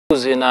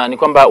Na ni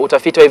kwamba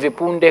utafiti wa hivi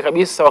punde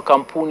kabisa wa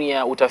kampuni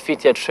ya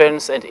utafiti ya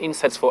Trends and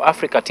Insights for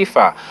Africa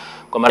TIFA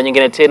kwa mara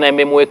nyingine tena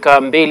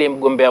imemweka mbele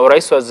mgombea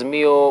urais wa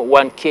Azimio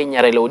One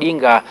Kenya Raila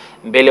Odinga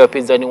mbele ya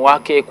wapinzani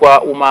wake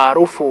kwa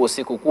umaarufu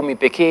siku 10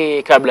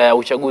 pekee kabla ya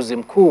uchaguzi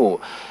mkuu.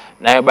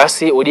 Nayo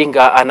basi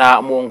Odinga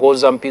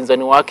anamuongoza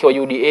mpinzani wake wa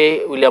UDA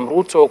William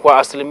Ruto kwa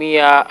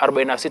asilimia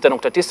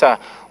 46.9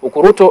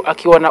 huku Ruto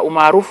akiwa na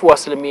umaarufu wa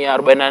asilimia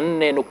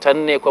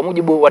 44.4 kwa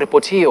mujibu wa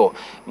ripoti hiyo.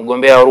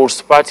 Mgombea wa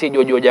Roots Party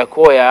George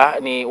Wajakoya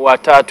ni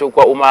watatu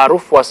kwa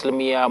umaarufu wa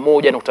asilimia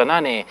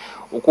 1.8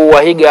 huku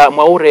Wahiga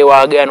Mwaure wa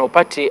Agano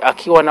Party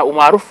akiwa na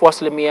umaarufu wa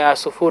asilimia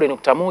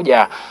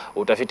 0.1.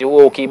 Utafiti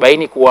huo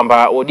ukibaini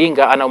kwamba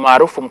Odinga ana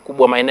umaarufu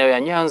mkubwa maeneo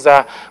ya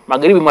Nyanza,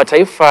 magharibi mwa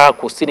taifa,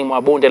 kusini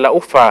mwa bonde la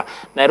Ufa,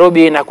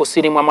 Nairobi na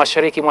kusini mwa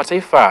mashariki mwa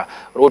taifa.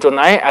 Ruto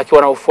naye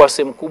akiwa na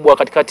ufuasi mkubwa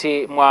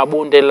katikati mwa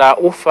bonde la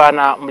Ufa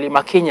na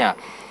Mlima Kenya.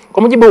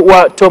 Kwa mujibu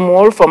wa Tom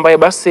Wolf ambaye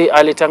basi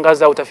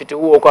alitangaza utafiti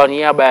huo kwa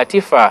niaba ya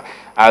TIFA,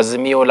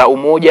 Azimio la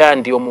Umoja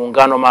ndio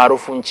muungano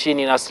maarufu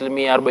nchini na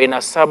asilimia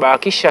 47,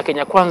 kisha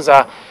Kenya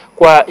Kwanza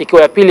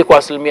ikiwa ya pili kwa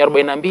asilimia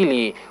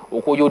 42,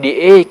 huku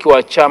UDA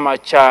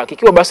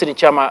kikiwa basi ni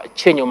chama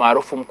chenye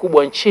maarufu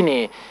mkubwa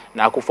nchini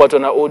na kufuatwa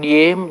na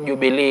ODM,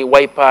 Jubilee,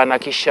 Wiper na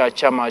kisha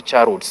chama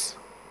cha Roots.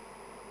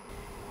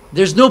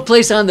 There's no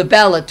place on the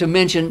ballot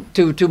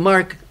to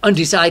mark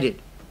undecided.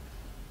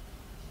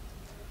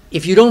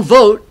 If you don't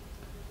vote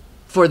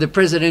for the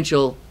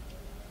presidential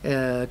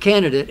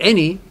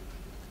candidate,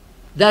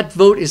 that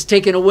vote is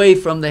taken away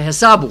from the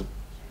hesabu.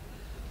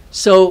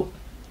 So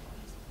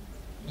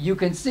you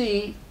can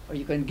see, or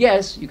you can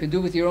guess, you can do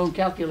with your own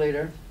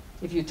calculator,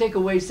 if you take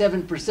away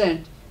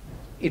 7%,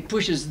 it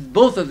pushes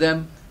both of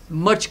them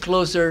much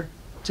closer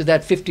to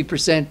that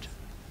 50%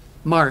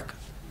 mark.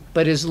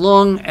 But as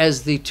long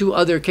as the two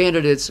other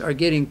candidates are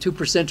getting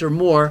 2% or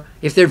more,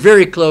 if they're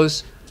very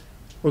close,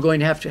 we're going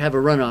to have a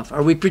runoff.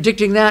 Are we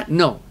predicting that?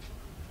 No.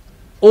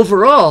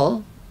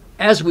 Overall,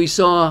 as we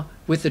saw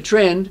with the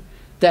trend,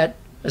 that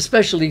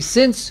especially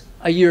since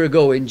a year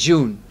ago in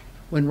June,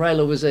 when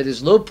Raila was at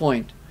his low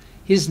point,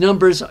 his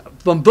numbers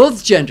from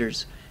both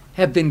genders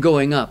have been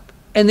going up.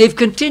 And they've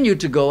continued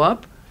to go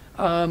up,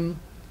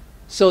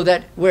 so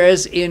that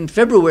whereas in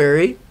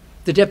February,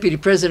 the deputy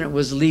president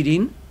was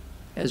leading,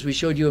 as we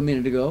showed you a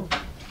minute ago,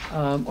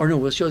 or no,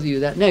 we'll show you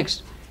that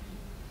next.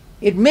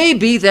 It may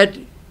be that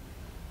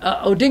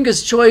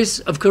Odinga's choice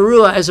of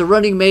Karua as a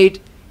running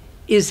mate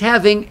is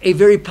having a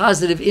very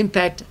positive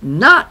impact,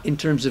 not in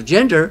terms of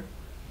gender,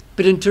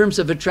 but in terms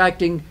of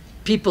attracting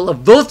people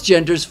of both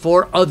genders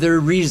for other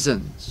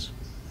reasons.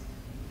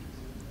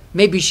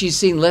 Maybe she's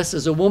seen less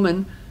as a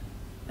woman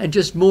and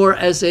just more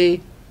as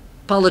a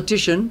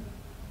politician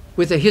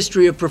with a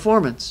history of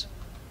performance.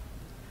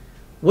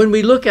 When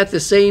we look at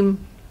the same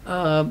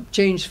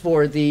change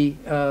for the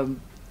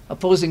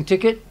opposing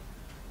ticket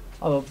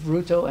of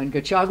Ruto and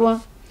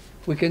Gachagua,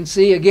 we can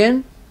see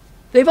again,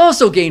 they've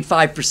also gained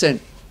 5%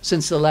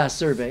 since the last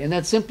survey. And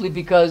that's simply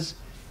because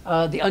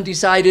the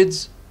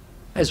undecideds,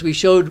 as we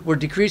showed, were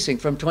decreasing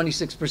from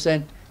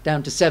 26%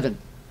 down to 7%.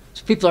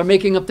 So people are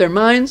making up their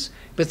minds,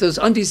 but those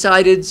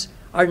undecideds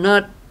are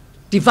not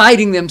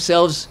dividing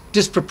themselves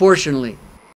disproportionately.